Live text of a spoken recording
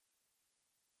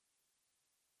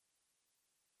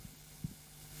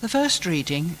The first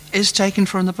reading is taken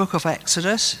from the book of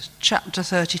Exodus, chapter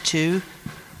 32,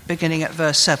 beginning at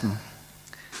verse 7.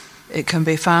 It can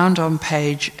be found on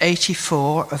page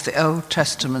 84 of the Old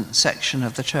Testament section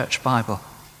of the Church Bible.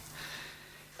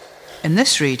 In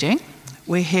this reading,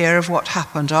 we hear of what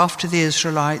happened after the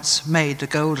Israelites made the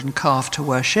golden calf to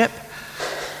worship,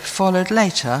 followed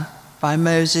later by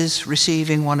Moses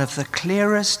receiving one of the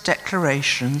clearest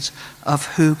declarations of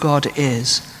who God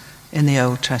is in the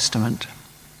Old Testament.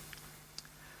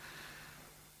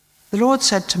 The Lord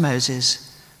said to Moses,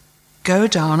 "Go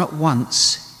down at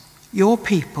once. Your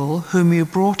people, whom you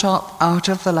brought up out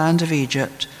of the land of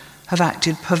Egypt, have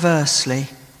acted perversely.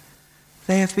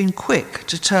 They have been quick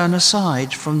to turn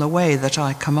aside from the way that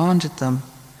I commanded them.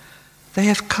 They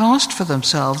have cast for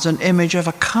themselves an image of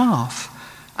a calf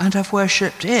and have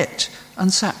worshipped it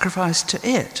and sacrificed to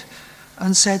it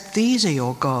and said, 'These are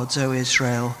your gods, O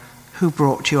Israel, who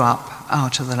brought you up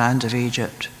out of the land of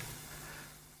Egypt.'"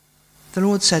 The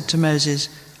Lord said to Moses,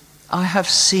 "I have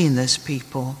seen this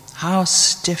people, how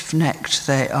stiff-necked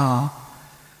they are.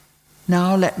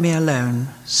 Now let me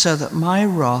alone, so that my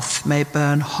wrath may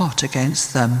burn hot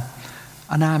against them,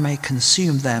 and I may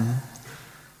consume them.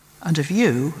 And of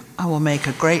you I will make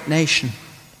a great nation."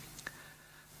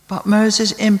 But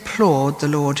Moses implored the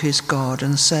Lord his God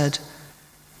and said,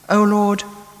 "O Lord,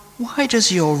 why does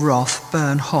your wrath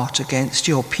burn hot against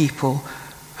your people,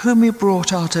 whom you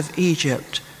brought out of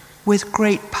Egypt, with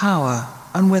great power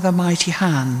and with a mighty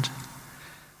hand?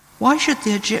 Why should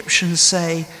the Egyptians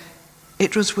say,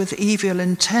 'It was with evil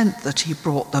intent that he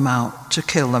brought them out to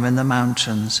kill them in the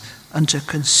mountains and to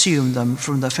consume them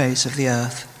from the face of the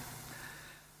earth'?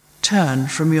 Turn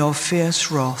from your fierce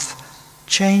wrath,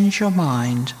 change your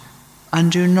mind,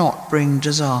 and do not bring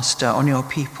disaster on your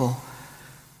people.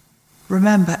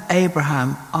 Remember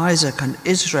Abraham, Isaac, and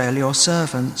Israel, your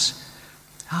servants,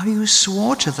 how you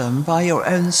swore to them by your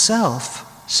own self,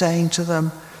 saying to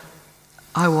them,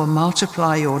 'I will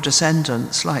multiply your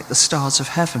descendants like the stars of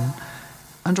heaven,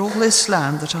 and all this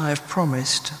land that I have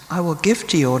promised I will give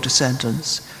to your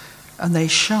descendants, and they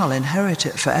shall inherit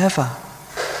it forever.'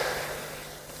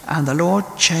 And the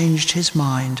Lord changed his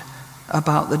mind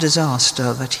about the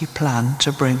disaster that he planned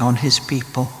to bring on his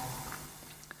people.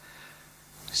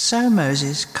 So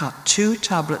Moses cut 2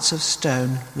 tablets of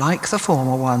stone like the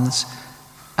former ones,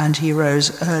 and he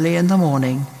rose early in the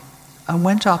morning and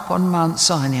went up on Mount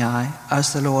Sinai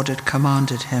as the Lord had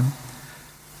commanded him,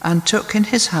 and took in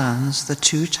his hands the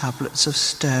 2 tablets of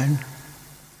stone.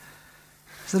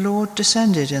 The Lord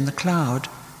descended in the cloud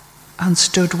and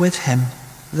stood with him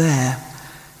there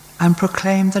and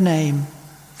proclaimed the name,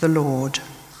 the Lord.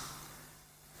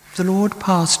 The Lord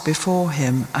passed before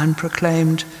him and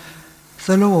proclaimed,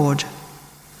 the Lord,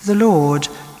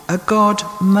 a God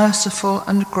merciful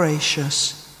and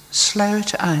gracious, slow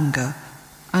to anger,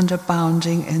 and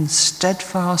abounding in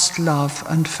steadfast love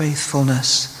and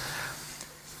faithfulness,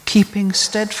 keeping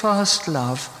steadfast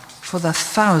love for the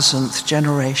 1,000th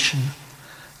generation,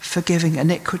 forgiving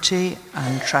iniquity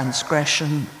and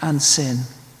transgression and sin,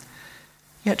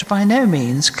 yet by no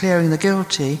means clearing the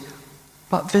guilty,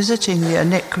 but visiting the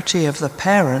iniquity of the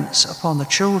parents upon the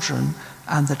children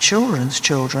and the children's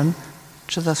children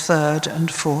to the 3rd and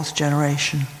 4th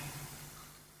generation.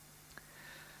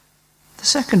 The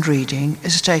second reading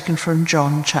is taken from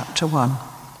John chapter 1,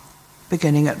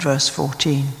 beginning at verse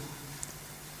 14.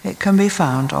 It can be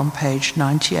found on page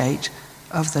 98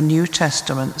 of the New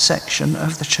Testament section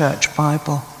of the Church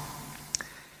Bible.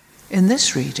 In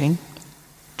this reading,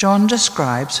 John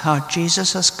describes how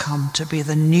Jesus has come to be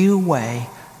the new way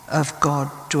of God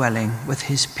dwelling with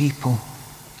his people.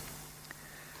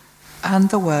 "And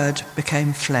the Word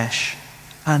became flesh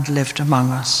and lived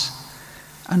among us,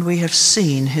 and we have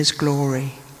seen his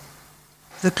glory,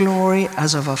 the glory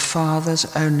as of a Father's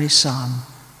only Son,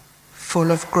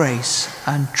 full of grace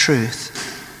and truth."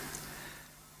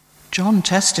 John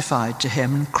testified to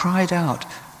him and cried out,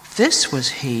 "This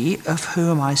was he of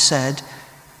whom I said,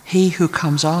 'He who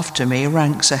comes after me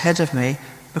ranks ahead of me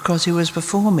because he was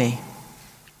before me.'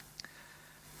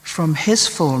 From his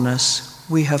fullness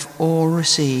we have all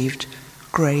received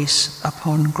grace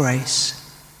upon grace.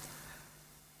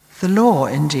 The law,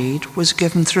 indeed, was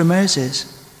given through Moses.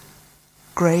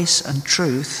 Grace and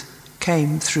truth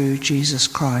came through Jesus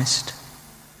Christ.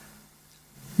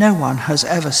 No one has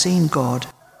ever seen God.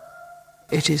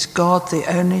 It is God, the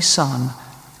only Son,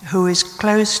 who is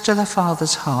close to the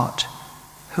Father's heart,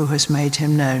 who has made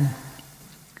him known."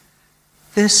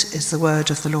 This is the word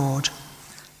of the Lord.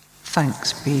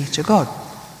 Thanks be to God.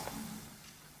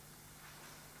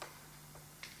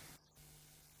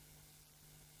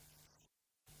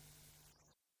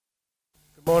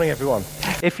 Good Morning, everyone.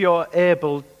 If you're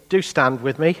able, do stand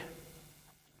with me.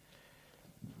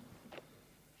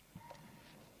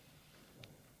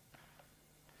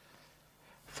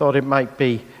 Thought it might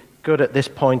be good at this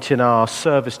point in our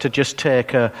service to just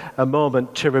take a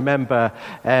moment to remember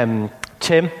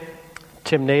Tim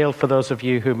Neal. For those of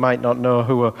you who might not know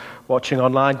who are watching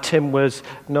online, Tim was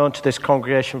known to this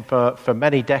congregation for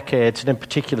many decades, and in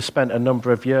particular spent a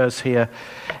number of years here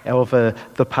over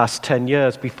the past 10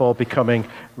 years before becoming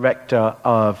rector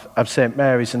of St.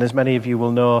 Mary's. And as many of you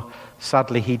will know,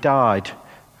 sadly he died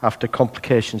after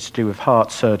complications to do with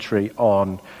heart surgery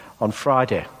on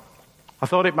Friday. I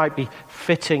thought it might be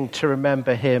fitting to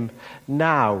remember him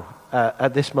now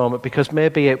at this moment, because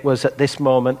maybe it was at this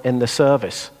moment in the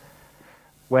service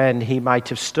when he might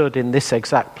have stood in this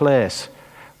exact place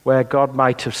where God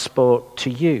might have spoke to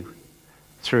you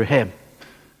through him.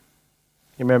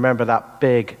 You may remember that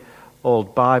big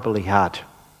old Bible he had.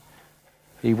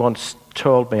 He once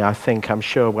told me, I'm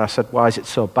sure, when I said, "Why is it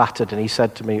so battered?" And he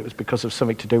said to me it was because of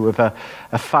something to do with a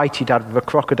fight he'd had with a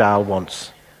crocodile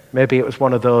once. Maybe it was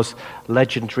one of those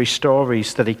legendary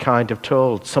stories that he kind of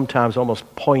told, sometimes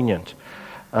almost poignant,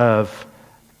 of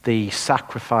the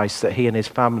sacrifice that he and his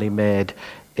family made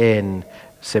in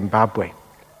Zimbabwe.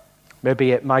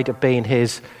 Maybe it might have been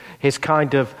his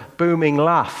kind of booming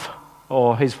laugh,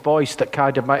 or his voice that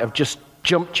kind of might have just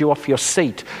jumped you off your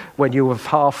seat when you were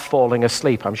half falling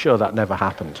asleep. I'm sure that never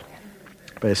happened,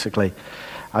 basically.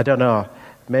 I don't know.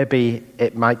 Maybe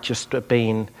it might just have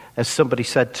been, as somebody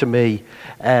said to me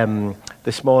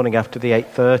this morning after the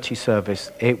 8:30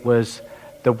 service, it was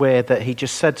the way that he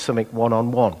just said something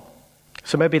one-on-one.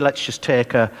 So maybe let's just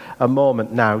take a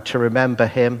moment now to remember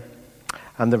him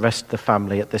and the rest of the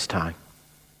family at this time.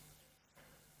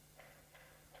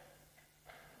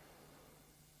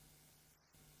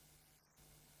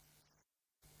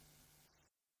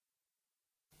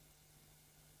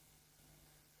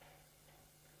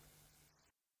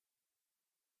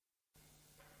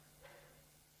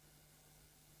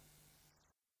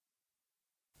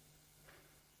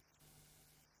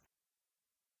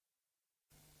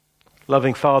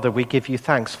 Loving Father, we give you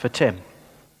thanks for Tim.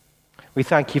 We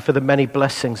thank you for the many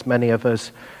blessings many of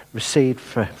us received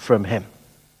from him.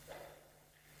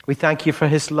 We thank you for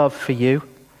his love for you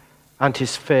and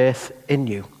his faith in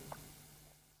you.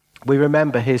 We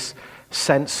remember his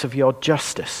sense of your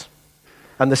justice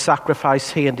and the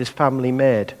sacrifice he and his family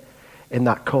made in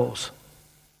that cause.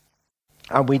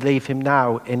 And we leave him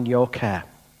now in your care.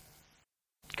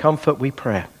 Comfort, we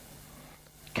pray,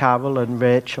 Carol and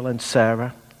Rachel and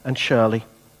Sarah and Shirley,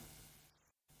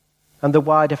 and the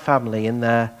wider family in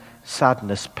their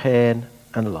sadness, pain,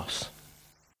 and loss.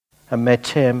 And may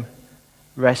Tim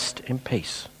rest in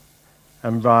peace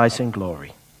and rise in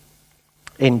glory.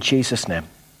 In Jesus' name,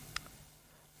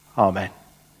 amen.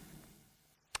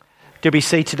 Do be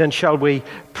seated, and shall we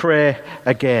pray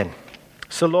again?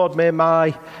 So, Lord, may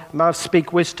my mouth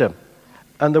speak wisdom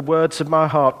and the words of my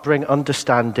heart bring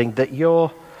understanding, that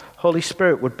your Holy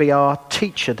Spirit would be our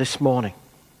teacher this morning,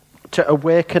 to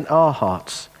awaken our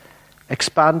hearts,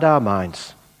 expand our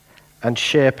minds, and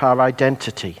shape our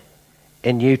identity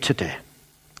in you today.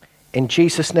 In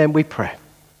Jesus' name we pray.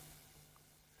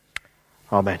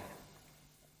 Amen.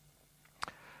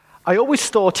 I always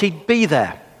thought he'd be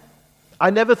there. I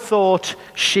never thought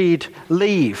she'd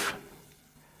leave.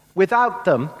 Without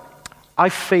them, I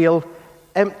feel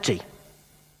empty.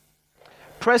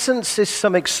 Presence is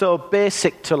something so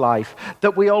basic to life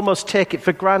that we almost take it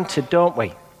for granted, don't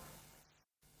we?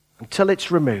 Until it's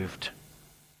removed.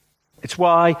 It's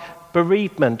why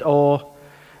bereavement or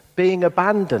being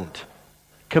abandoned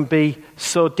can be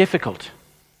so difficult,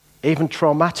 even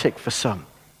traumatic for some.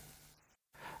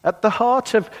 At the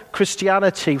heart of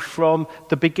Christianity, from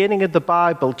the beginning of the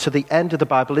Bible to the end of the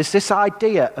Bible, is this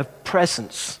idea of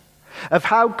presence, of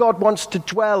how God wants to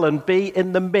dwell and be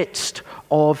in the midst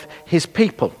of his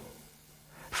people.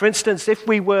 For instance, if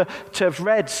we were to have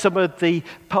read some of the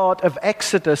part of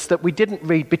Exodus that we didn't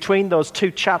read between those two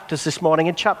chapters this morning,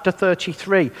 in chapter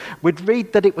 33, we'd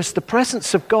read that it was the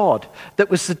presence of God that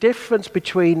was the difference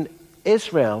between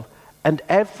Israel and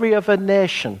every other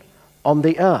nation on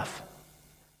the earth.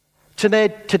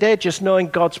 Today, just knowing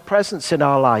God's presence in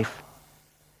our life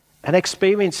and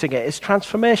experiencing it is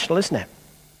transformational, isn't it?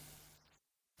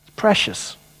 It's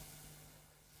precious,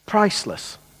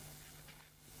 priceless,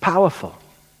 powerful.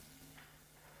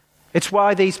 It's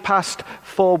why these past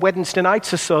 4 Wednesday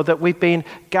nights or so that we've been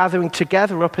gathering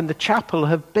together up in the chapel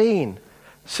have been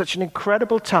such an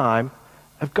incredible time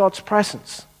of God's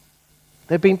presence.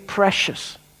 They've been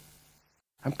precious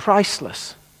and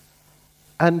priceless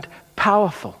and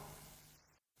powerful.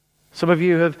 Some of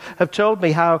you have told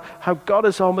me how God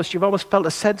has you've almost felt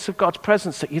a sense of God's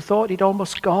presence that you thought he'd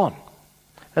almost gone.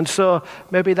 And so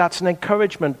maybe that's an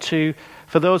encouragement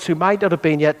for those who might not have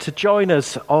been yet to join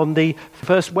us on the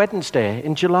first Wednesday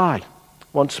in July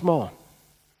once more.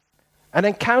 And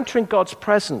encountering God's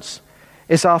presence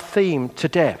is our theme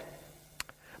today.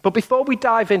 But before we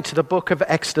dive into the book of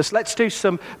Exodus, let's do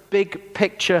some big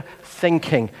picture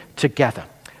thinking together.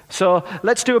 So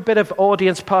let's do a bit of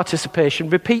audience participation.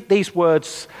 Repeat these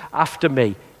words after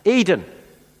me. Eden.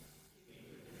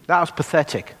 That was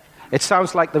pathetic. It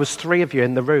sounds like there was 3 of you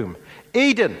in the room.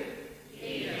 Eden.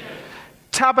 Eden.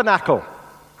 Tabernacle.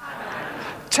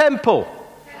 Temple.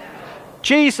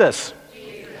 Jesus.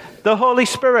 The Holy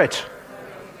Spirit.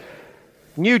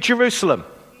 New Jerusalem.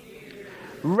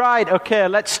 Right, okay,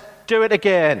 let's do it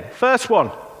again. First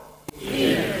one.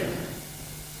 Eden.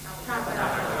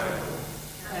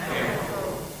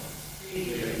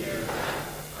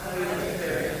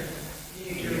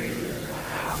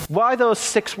 Why those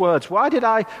 6 words? Why did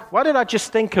I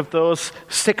just think of those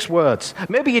 6 words?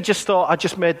 Maybe you just thought I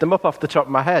just made them up off the top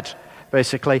of my head,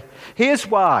 basically. Here's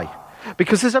why.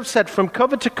 Because as I've said, from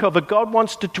cover to cover, God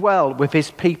wants to dwell with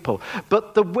his people.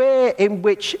 But the way in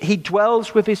which he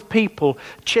dwells with his people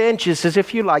changes as,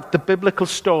 if you like, the biblical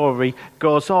story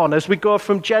goes on. As we go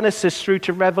from Genesis through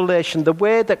to Revelation, the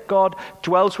way that God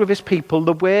dwells with his people,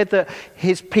 the way that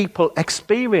his people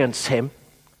experience him,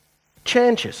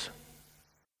 changes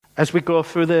as we go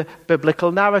through the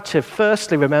biblical narrative.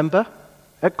 Firstly, remember,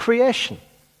 at creation.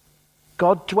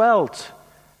 God dwelt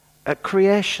at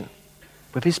creation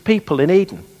with his people in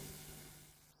Eden.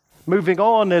 Moving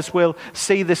on, as we'll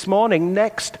see this morning,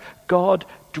 next, God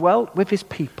dwelt with his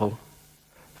people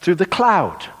through the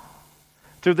cloud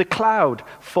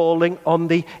falling on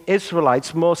the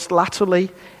Israelites, most latterly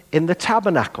in the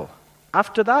tabernacle.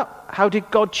 After that, how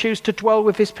did God choose to dwell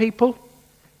with his people?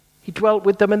 He dwelt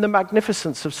with them in the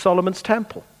magnificence of Solomon's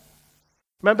temple.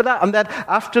 Remember that? And then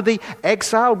after the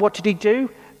exile, what did he do?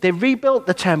 They rebuilt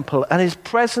the temple, and his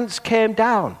presence came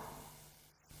down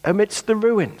amidst the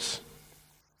ruins.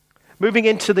 Moving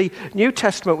into the New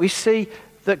Testament, we see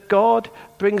that God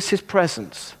brings his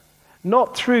presence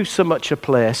not through so much a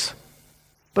place,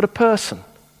 but a person,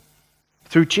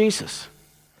 through Jesus.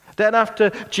 Then after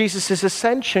Jesus'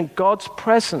 ascension, God's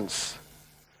presence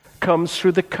comes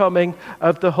through the coming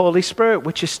of the Holy Spirit,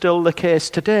 which is still the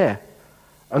case today,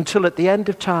 until at the end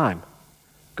of time,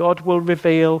 God will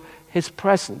reveal his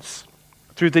presence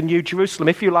through the New Jerusalem,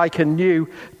 if you like, a new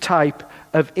type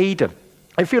of Eden.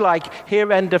 If you like,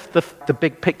 here endeth the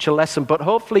big picture lesson, but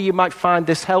hopefully you might find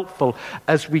this helpful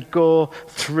as we go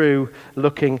through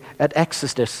looking at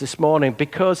Exodus this morning,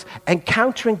 because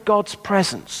encountering God's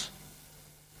presence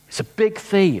is a big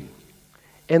theme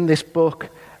in this book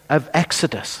of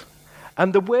Exodus.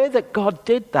 And the way that God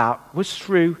did that was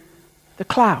through the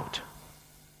cloud.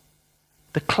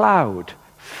 The cloud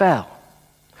fell.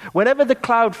 Whenever the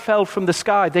cloud fell from the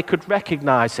sky, they could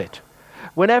recognize it.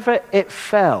 Whenever it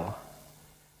fell,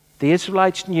 the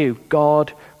Israelites knew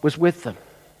God was with them.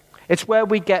 It's where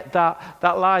we get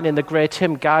that line in the great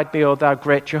hymn, "Guide me, O thou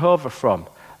great Jehovah," from.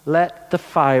 Let the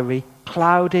fiery,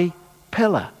 cloudy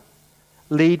pillar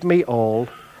lead me all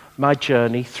my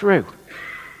journey through.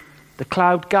 The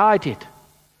cloud guided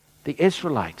the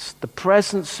Israelites. The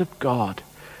presence of God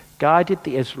guided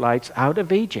the Israelites out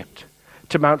of Egypt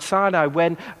to Mount Sinai.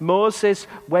 When Moses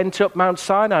went up Mount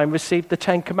Sinai and received the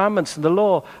 10 Commandments and the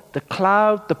law, the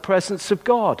cloud, the presence of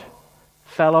God,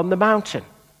 fell on the mountain.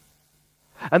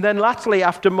 And then latterly,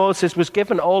 after Moses was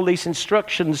given all these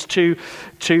instructions to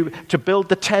build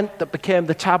the tent that became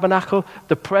the tabernacle,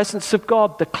 the presence of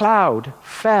God, the cloud,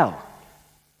 fell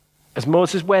as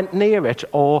Moses went near it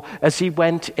or as he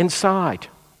went inside.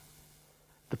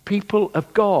 The people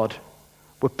of God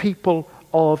were people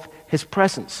of his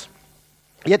presence.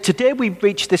 Yet today we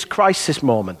reach this crisis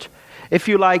moment, if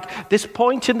you like, this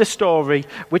point in the story,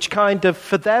 which kind of,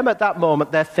 for them at that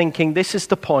moment, they're thinking this is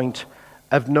the point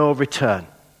of no return,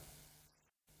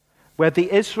 where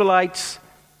the Israelites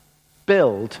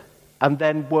build and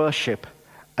then worship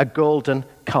a golden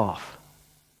calf.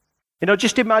 You know,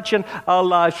 just imagine our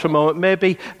lives for a moment.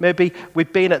 Maybe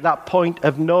we've been at that point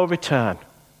of no return,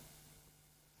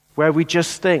 where we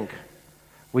just think,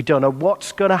 we don't know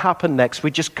what's going to happen next.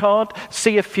 We just can't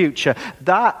see a future.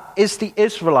 That is the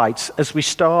Israelites as we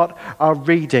start our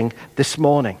reading this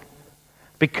morning.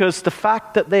 Because the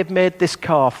fact that they've made this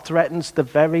calf threatens the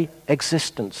very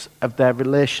existence of their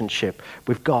relationship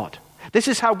with God. This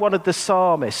is how one of the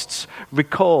psalmists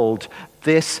recalled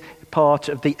this part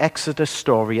of the Exodus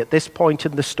story. At this point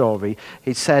in the story,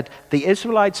 he said, the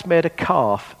Israelites made a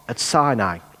calf at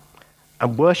Sinai,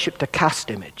 and worshipped a cast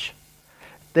image.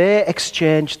 They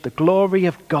exchanged the glory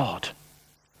of God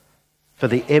for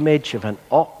the image of an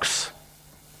ox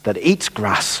that eats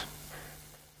grass.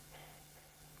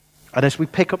 And as we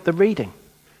pick up the reading,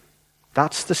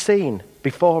 that's the scene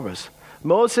before us.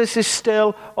 Moses is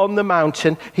still on the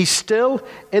mountain. He's still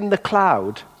in the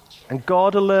cloud. And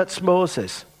God alerts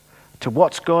Moses to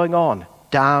what's going on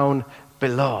down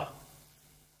below.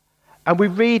 And we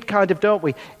read don't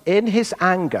we? In his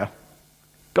anger,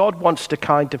 God wants to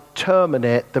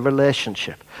terminate the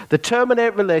relationship.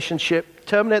 Terminate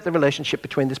the relationship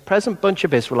between this present bunch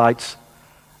of Israelites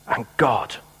and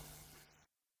God,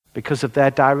 because of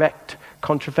their direct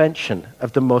contravention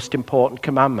of the most important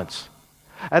commandments.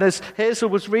 And as Hazel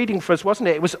was reading for us, wasn't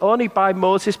it? It was only by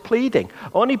Moses pleading,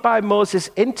 only by Moses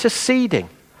interceding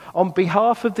on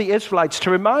behalf of the Israelites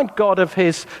to remind God of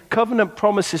his covenant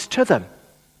promises to them,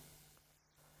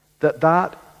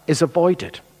 that is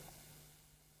avoided.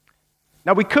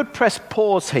 Now, we could press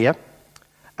pause here,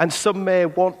 and some may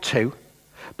want to,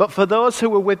 but for those who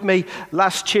were with me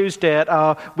last Tuesday at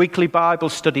our weekly Bible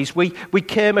studies, we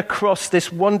came across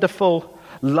this wonderful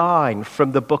line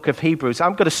from the book of Hebrews.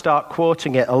 I'm going to start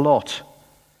quoting it a lot.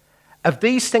 Of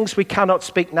these things we cannot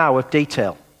speak now of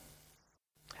detail.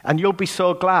 And you'll be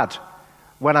so glad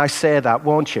when I say that,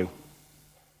 won't you?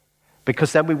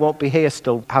 Because then we won't be here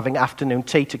still having afternoon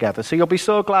tea together. So you'll be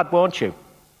so glad, won't you?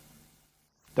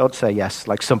 Don't say yes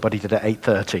like somebody did at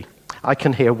 8:30. I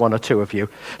can hear one or two of you.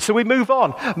 So we move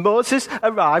on. Moses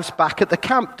arrives back at the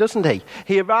camp, doesn't he?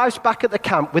 He arrives back at the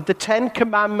camp with the 10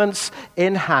 Commandments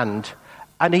in hand,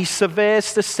 and he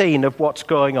surveys the scene of what's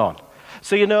going on.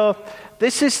 So,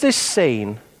 this is this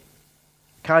scene,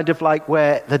 like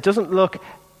where there doesn't look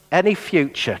any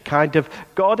future.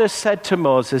 God has said to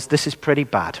Moses, this is pretty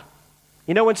bad.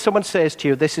 When someone says to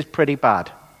you, this is pretty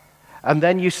bad, and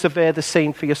then you survey the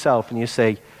scene for yourself and you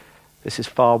say, this is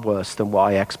far worse than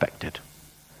what I expected.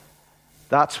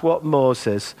 That's what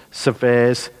Moses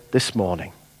surveys this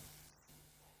morning.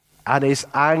 And his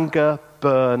anger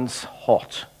burns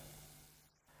hot.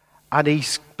 And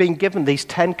he's been given these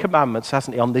 10 commandments,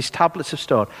 hasn't he, on these tablets of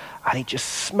stone, and he just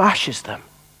smashes them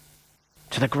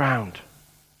to the ground.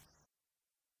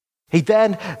 He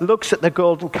then looks at the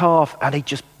golden calf and he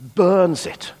just burns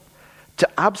it to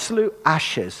absolute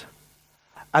ashes.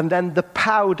 And then the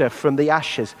powder from the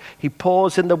ashes he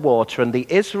pours in the water, and the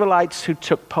Israelites who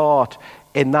took part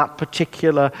in that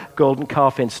particular golden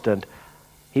calf incident,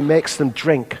 he makes them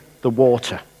drink the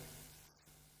water.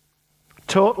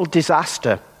 Total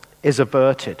disaster is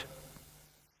averted,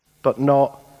 but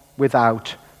not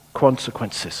without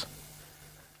consequences.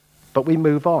 But we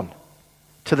move on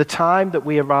to the time that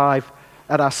we arrive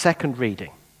at our second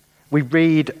reading. We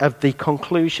read of the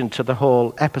conclusion to the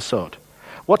whole episode.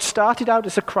 What started out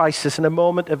as a crisis and a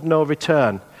moment of no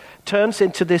return turns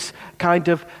into this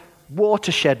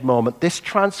watershed moment, this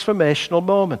transformational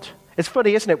moment. It's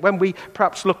funny, isn't it, when we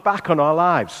perhaps look back on our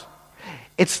lives.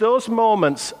 It's those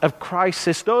moments of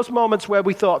crisis, those moments where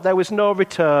we thought there was no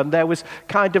return, there was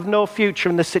no future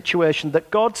in the situation, that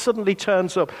God suddenly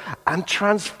turns up and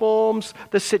transforms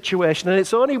the situation. And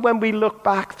it's only when we look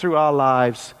back through our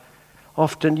lives,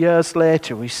 often years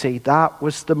later, we see that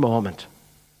was the moment.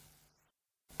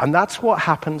 And that's what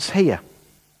happens here.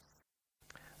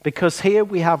 Because here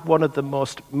we have one of the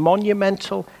most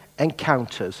monumental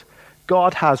encounters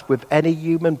God has with any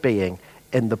human being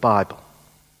in the Bible.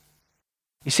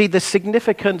 You see, the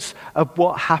significance of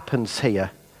what happens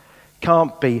here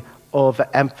can't be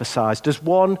overemphasized. As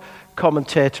one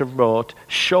commentator wrote,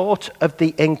 short of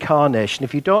the incarnation,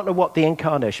 if you don't know what the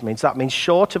incarnation means, that means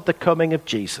short of the coming of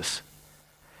Jesus,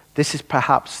 this is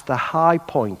perhaps the high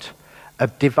point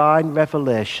of divine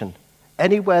revelation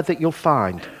anywhere that you'll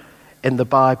find in the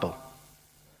Bible.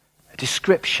 A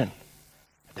description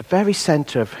at the very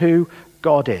center of who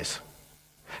God is.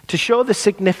 To show the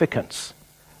significance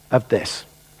of this,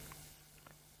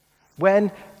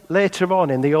 when later on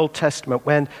in the Old Testament,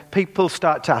 when people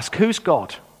start to ask, who's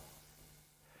God?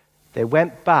 They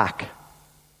went back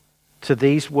to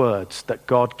these words that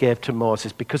God gave to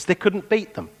Moses because they couldn't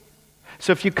beat them.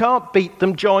 So if you can't beat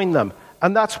them, join them.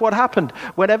 And that's what happened.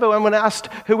 Whenever anyone asked,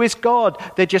 who is God?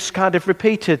 They just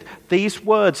repeated these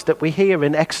words that we hear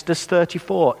in Exodus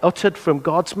 34, uttered from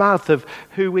God's mouth of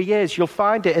who he is. You'll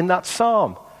find it in that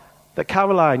psalm that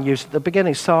Caroline used at the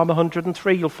beginning, Psalm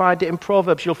 103. You'll find it in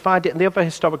Proverbs. You'll find it in the other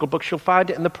historical books. You'll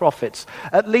find it in the prophets.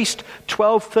 At least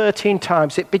 12, 13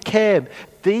 times it became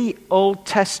the Old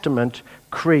Testament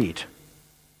creed.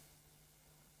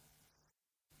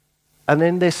 And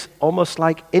in this almost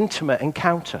intimate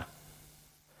encounter,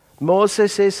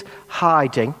 Moses is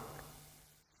hiding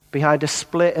behind a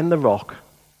split in the rock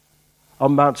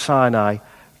on Mount Sinai,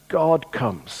 God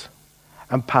comes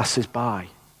and passes by.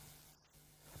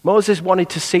 Moses wanted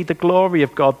to see the glory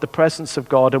of God, the presence of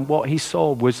God, and what he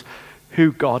saw was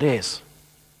who God is.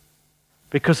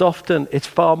 Because often it's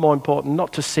far more important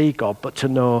not to see God, but to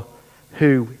know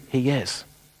who he is.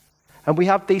 And we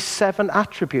have these 7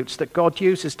 attributes that God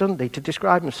uses, doesn't he, to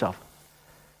describe himself.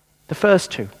 The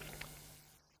first 2,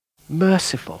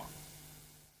 merciful,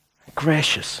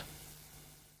 gracious.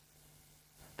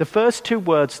 The first 2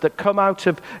 words that come out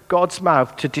of God's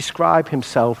mouth to describe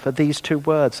himself are these 2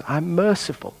 words. I'm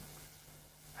merciful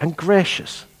and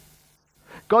gracious.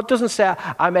 God doesn't say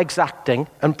I'm exacting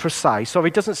and precise, or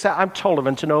he doesn't say I'm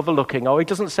tolerant and overlooking, or he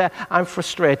doesn't say I'm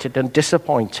frustrated and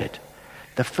disappointed.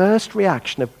 The first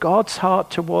reaction of God's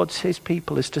heart towards his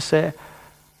people is to say,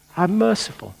 I'm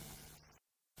merciful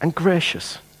and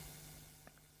gracious.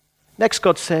 Next,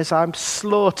 God says, I'm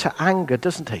slow to anger,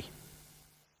 doesn't he?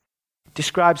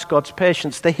 Describes God's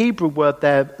patience. The Hebrew word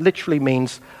there literally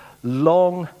means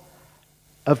long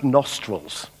of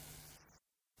nostrils.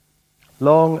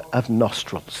 Long of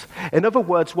nostrils. In other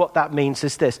words, what that means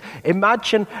is this.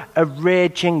 Imagine a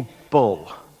raging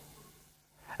bull.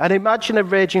 And imagine a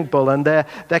raging bull, and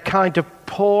they're kind of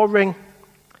pouring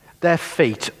their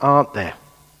feet, aren't they?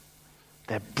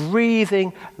 They're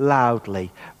breathing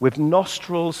loudly with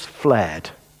nostrils flared.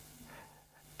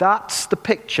 That's the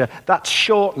picture. That's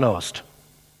short-nosed.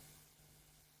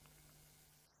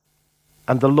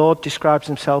 And the Lord describes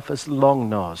himself as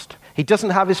long-nosed. He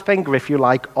doesn't have his finger, if you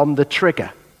like, on the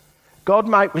trigger. God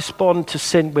might respond to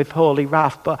sin with holy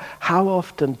wrath, but how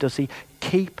often does he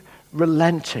keep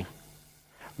relenting,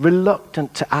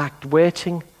 reluctant to act,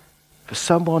 waiting for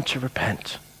someone to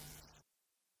repent?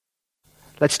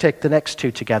 Let's take the next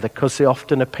 2 together, because they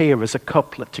often appear as a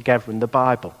couplet together in the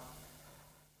Bible.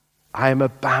 I am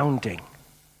abounding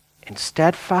in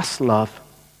steadfast love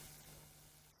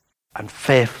and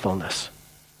faithfulness.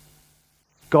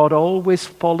 God always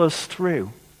follows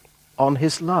through on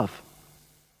his love.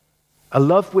 A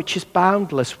love which is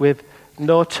boundless with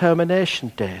no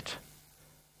termination date.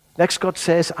 Next, God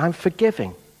says, I'm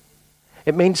forgiving.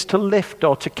 It means to lift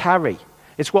or to carry.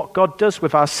 It's what God does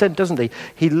with our sin, doesn't he?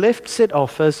 He lifts it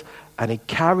off us and he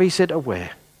carries it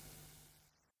away.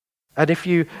 And if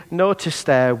you notice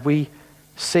there, we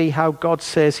see how God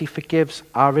says he forgives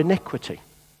our iniquity.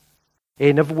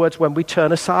 In other words, when we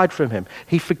turn aside from him,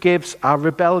 he forgives our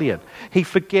rebellion. He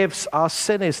forgives our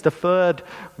sin is the third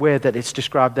way that it's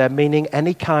described there, meaning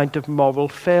any kind of moral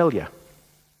failure.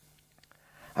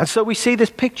 And so we see this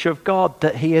picture of God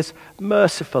that he is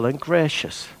merciful and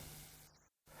gracious,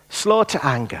 slow to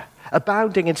anger,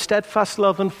 abounding in steadfast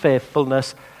love and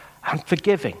faithfulness, and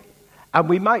forgiving. And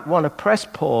we might want to press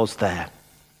pause there.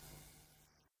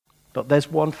 But there's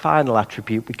one final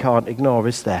attribute we can't ignore,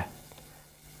 is there?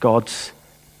 God's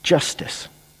justice.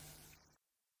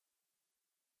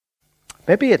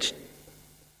 Maybe it's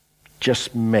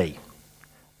just me,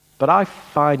 but I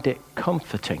find it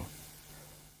comforting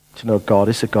to know God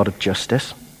is a God of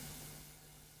justice,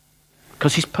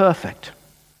 because he's perfect.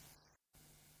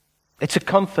 It's a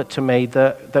comfort to me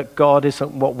that God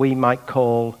isn't what we might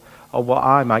call, or what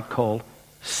I might call,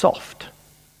 soft.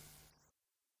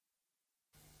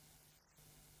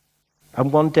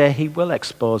 And one day he will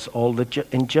expose all the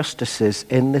injustices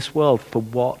in this world for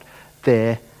what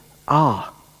they are.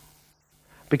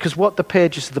 Because what the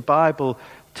pages of the Bible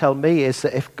tell me is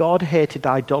that if God hated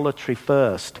idolatry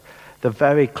first, the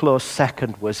very close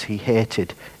second was he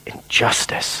hated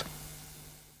injustice.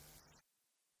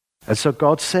 And so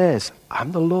God says,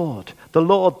 I'm the Lord,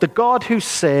 the God who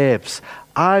saves.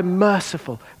 I'm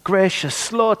merciful, gracious,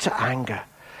 slow to anger,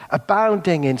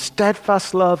 abounding in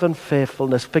steadfast love and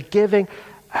faithfulness, forgiving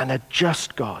and a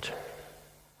just God.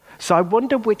 So I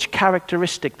wonder which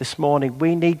characteristic this morning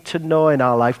we need to know in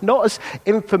our life, not as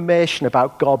information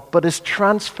about God, but as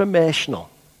transformational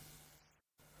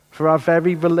for our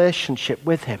very relationship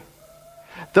with him.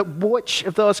 That which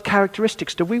of those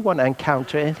characteristics do we want to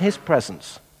encounter in his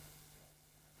presence?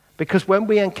 Because when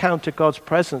we encounter God's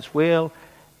presence, we'll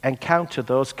encounter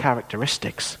those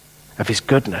characteristics of his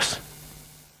goodness.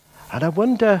 And I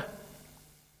wonder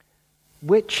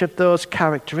which of those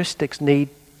characteristics need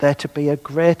there to be a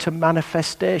greater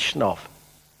manifestation of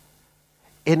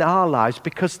in our lives,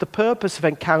 because the purpose of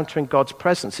encountering God's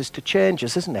presence is to change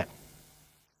us, isn't it?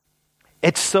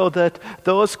 It's so that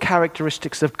those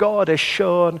characteristics of God are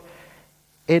shown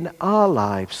in our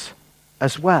lives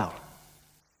as well.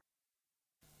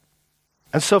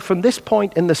 And so from this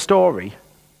point in the story,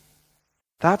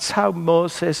 that's how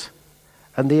Moses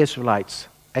and the Israelites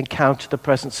encounter the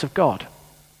presence of God.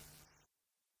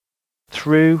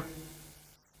 through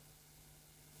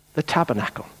the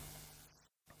tabernacle.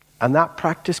 And that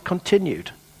practice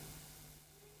continued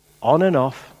on and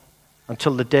off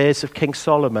until the days of King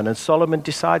Solomon. And Solomon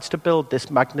decides to build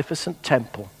this magnificent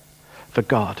temple for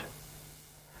God.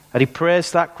 And he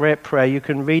prays that great prayer. You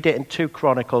can read it in 2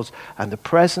 Chronicles. And the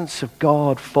presence of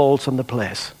God falls on the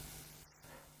place.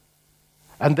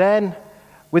 And then,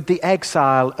 with the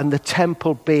exile and the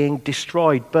temple being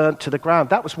destroyed, burnt to the ground,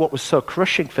 that was what was so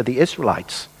crushing for the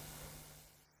Israelites.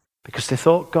 Because they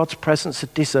thought God's presence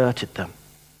had deserted them.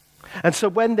 And so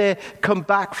when they come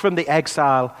back from the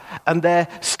exile and they're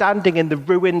standing in the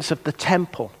ruins of the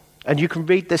temple, and you can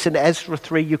read this in Ezra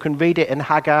 3, you can read it in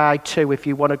Haggai 2 if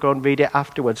you want to go and read it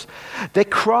afterwards. They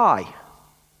cry.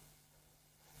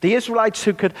 The Israelites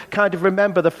who could kind of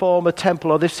remember the former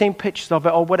temple, or they've seen pictures of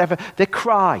it or whatever, they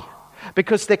cry.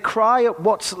 Because they cry at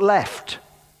what's left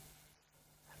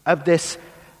of this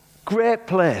great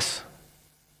place.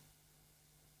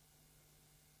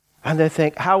 And they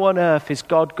think, how on earth is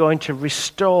God going to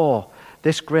restore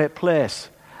this great place?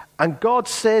 And God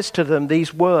says to them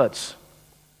these words.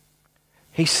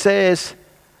 He says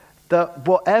that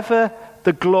whatever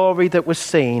the glory that was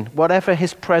seen, whatever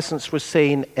his presence was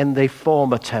seen in the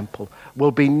former temple,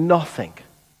 will be nothing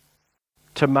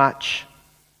to match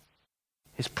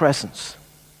his presence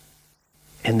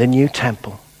in the new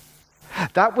temple.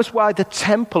 That was why the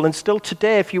temple, and still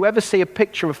today, if you ever see a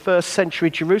picture of first century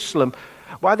Jerusalem,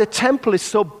 why the temple is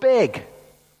so big.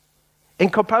 In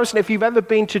comparison, if you've ever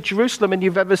been to Jerusalem and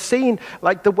you've ever seen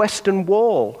like the Western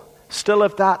Wall, still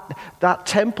of that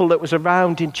temple that was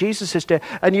around in Jesus' day,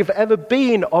 and you've ever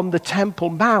been on the Temple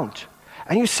Mount,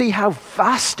 and you see how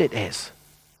vast it is.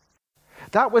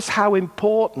 That was how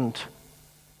important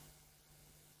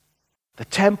the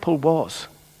temple was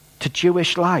to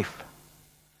Jewish life,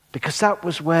 because that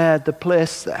was where the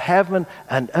place that heaven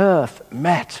and earth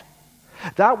met.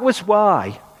 That was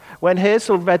why, when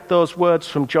Hazel read those words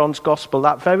from John's Gospel,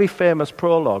 that very famous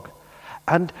prologue,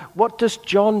 and what does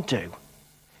John do?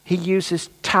 He uses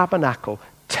tabernacle,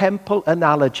 temple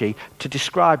analogy to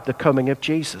describe the coming of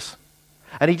Jesus.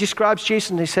 And he describes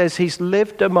Jesus and he says he's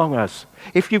lived among us.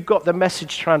 If you've got the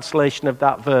Message translation of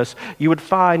that verse, you would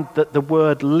find that the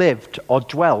word lived or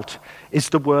dwelt is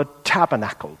the word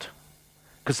tabernacled.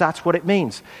 Because that's what it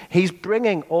means. He's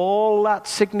bringing all that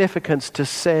significance to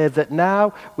say that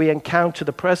now we encounter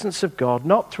the presence of God,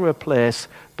 not through a place,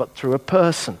 but through a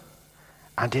person.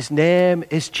 And his name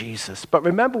is Jesus. But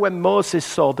remember when Moses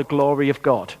saw the glory of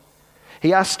God?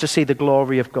 He asked to see the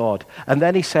glory of God. And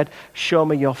then he said, show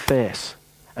me your face.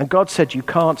 And God said, you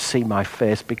can't see my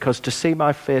face because to see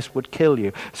my face would kill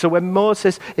you. So when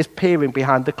Moses is peering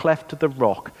behind the cleft of the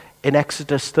rock in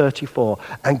Exodus 34,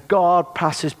 and God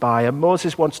passes by and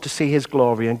Moses wants to see his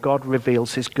glory and God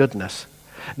reveals his goodness.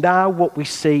 Now what we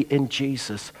see in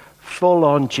Jesus, full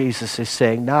on Jesus is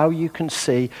saying, now you can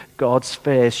see God's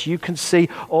face. You can see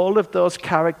all of those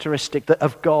characteristics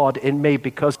of God in me,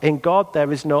 because in God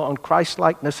there is no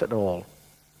unChristlikeness at all.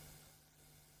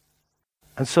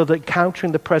 And so that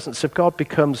encountering the presence of God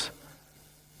becomes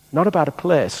not about a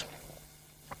place,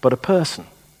 but a person.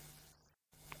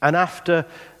 And after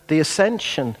the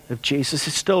ascension of Jesus,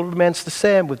 it still remains the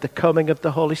same with the coming of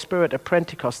the Holy Spirit at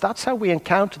Pentecost. That's how we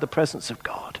encounter the presence of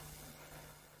God.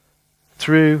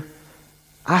 Through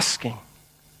asking,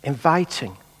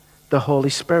 inviting the Holy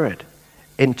Spirit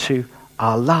into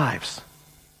our lives.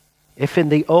 If in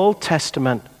the Old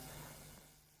Testament,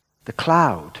 the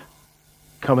cloud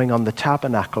coming on the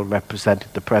tabernacle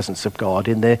represented the presence of God,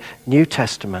 in the New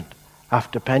Testament,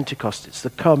 after Pentecost, it's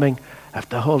the coming of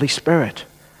the Holy Spirit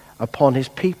upon his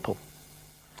people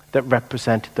that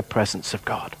represented the presence of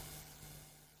God.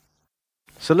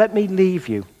 So let me leave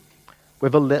you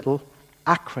with a little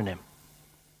acronym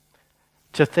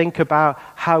to think about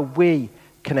how we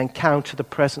can encounter the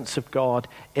presence of God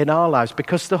in our lives.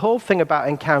 Because the whole thing about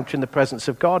encountering the presence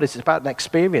of God is it's about an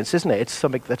experience, isn't it? It's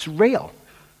something that's real.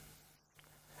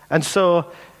 And so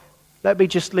let me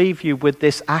just leave you with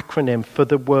this acronym for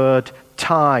the word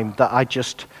time that I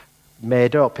just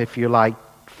made up, if you like,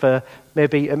 for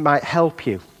maybe it might help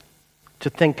you to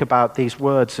think about these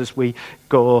words as we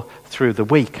go through the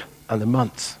week and the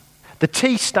months. The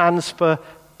T stands for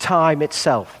time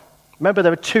itself. Remember,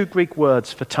 there are 2 Greek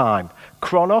words for time.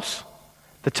 Chronos,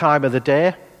 the time of the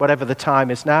day, whatever the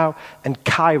time is now, and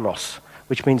kairos,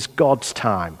 which means God's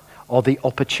time or the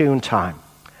opportune time.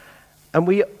 And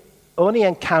we only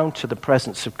encounter the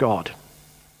presence of God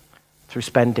through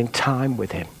spending time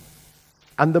with him.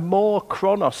 And the more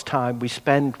chronos time we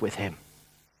spend with him,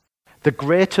 the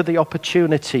greater the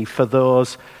opportunity for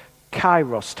those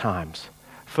kairos times,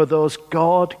 for those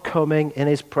God coming in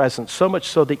his presence, so much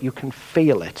so that you can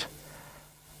feel it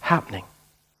happening.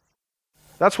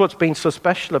 That's what's been so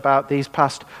special about these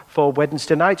past 4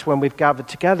 Wednesday nights when we've gathered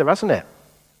together, hasn't it?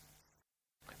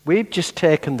 We've just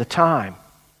taken the time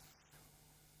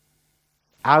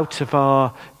out of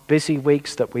our busy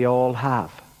weeks that we all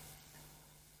have,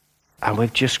 and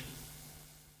we've just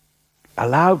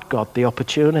allowed God the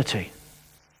opportunity.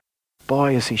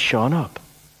 Boy, has he shown up.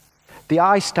 The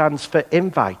I stands for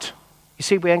invite. You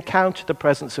see, we encounter the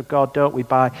presence of God, don't we,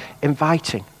 by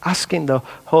inviting, asking the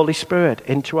Holy Spirit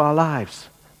into our lives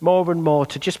more and more,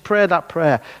 to just pray that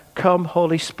prayer, come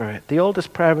Holy Spirit, the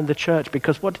oldest prayer in the church,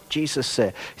 because what did Jesus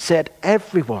say? He said,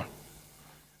 everyone.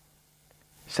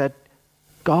 He said,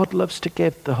 God loves to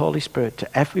give the Holy Spirit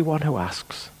to everyone who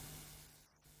asks.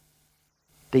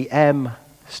 The M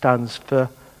stands for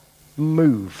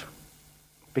move,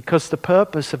 because the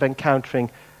purpose of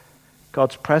encountering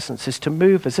God's presence is to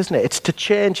move us, isn't it? It's to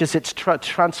change us, it's to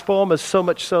transform us, so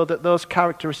much so that those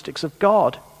characteristics of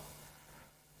God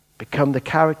become the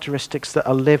characteristics that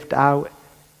are lived out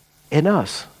in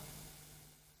us.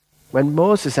 When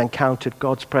Moses encountered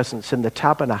God's presence in the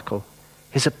tabernacle,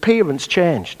 his appearance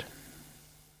changed.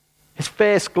 His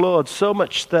face glowed so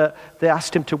much that they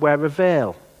asked him to wear a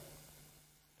veil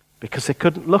because they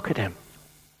couldn't look at him.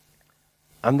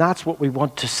 And that's what we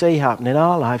want to see happen in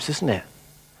our lives, isn't it?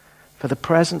 For the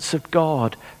presence of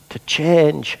God to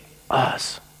change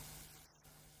us.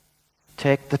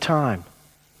 Take the time.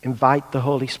 Invite the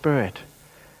Holy Spirit.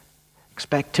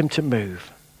 Expect him to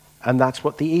move. And that's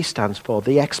what the E stands for,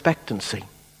 the expectancy.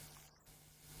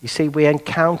 You see, we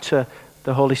encounter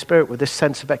the Holy Spirit with this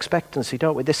sense of expectancy,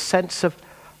 don't we? This sense of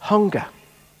hunger.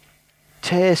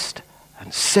 Taste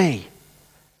and see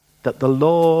that the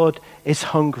Lord is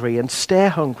hungry, and stay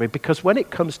hungry, because when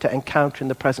it comes to encountering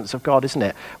the presence of God, isn't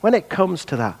it? When it comes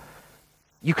to that,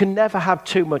 you can never have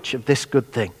too much of this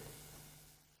good thing.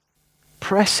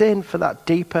 Press in for that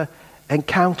deeper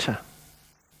encounter.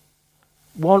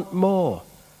 Want more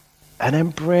and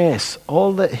embrace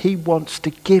all that he wants to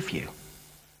give you.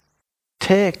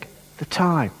 Take the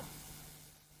time.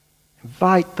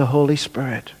 Invite the Holy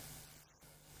Spirit.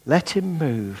 Let him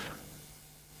move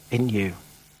in you.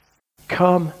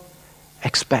 Come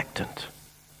expectant.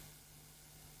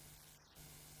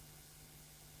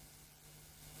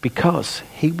 Because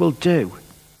he will do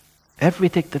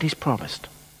everything that he's promised.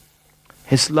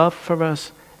 His love for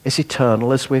us is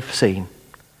eternal, as we've seen.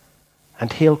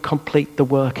 And he'll complete the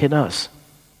work in us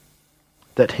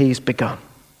that he's begun.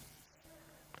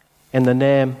 In the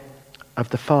name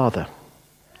of the Father,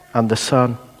 and the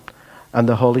Son, and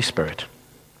the Holy Spirit.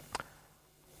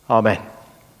 Amen.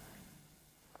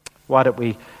 Why don't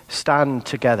we stand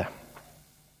together?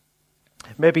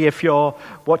 Maybe if you're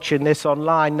watching this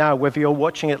online now, whether you're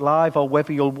watching it live or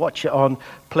whether you'll watch it on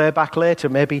playback later,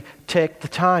 maybe take the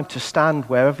time to stand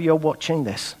wherever you're watching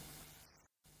this.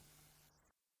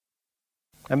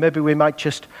 And maybe we might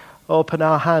just open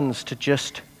our hands to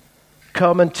just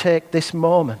come and take this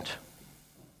moment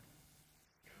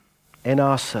in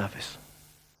our service.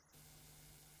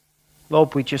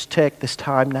 Lord, we just take this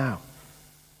time now.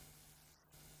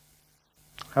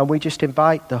 And we just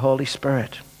invite the Holy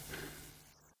Spirit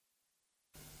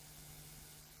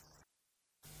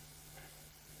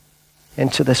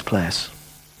into this place,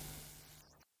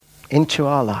 into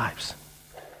our lives,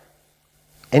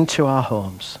 into our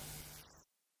homes.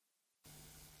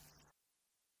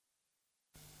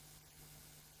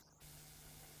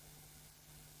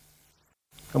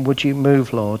 And would you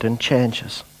move, Lord, and change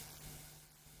us?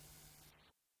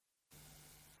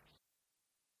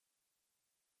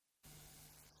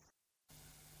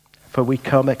 For we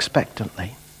come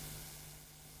expectantly,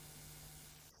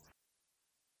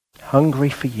 hungry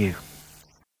for you.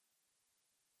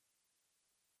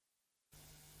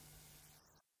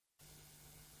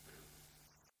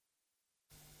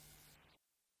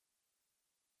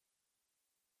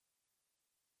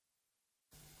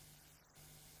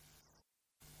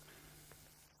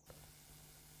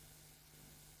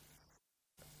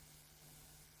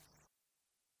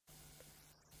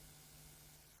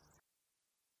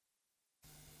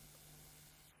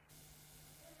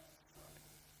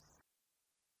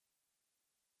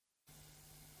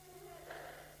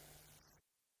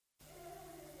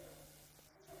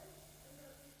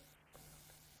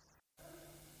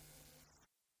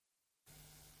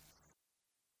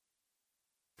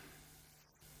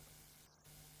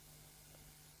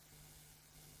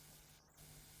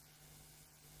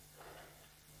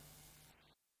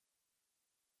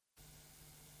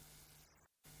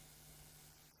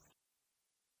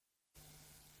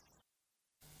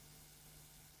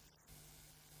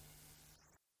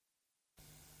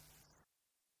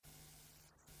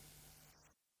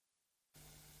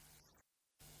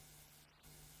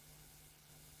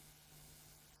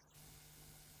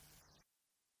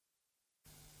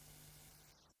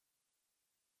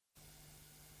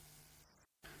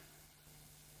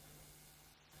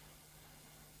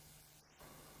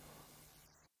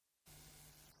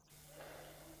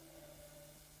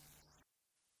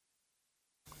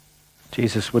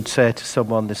 Jesus would say to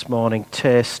someone this morning,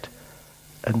 taste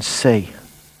and see,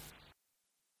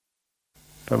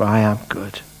 for I am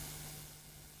good.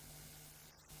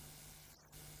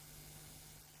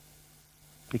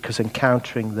 Because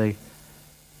encountering the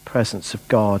presence of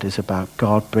God is about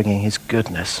God bringing his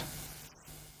goodness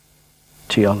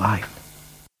to your life.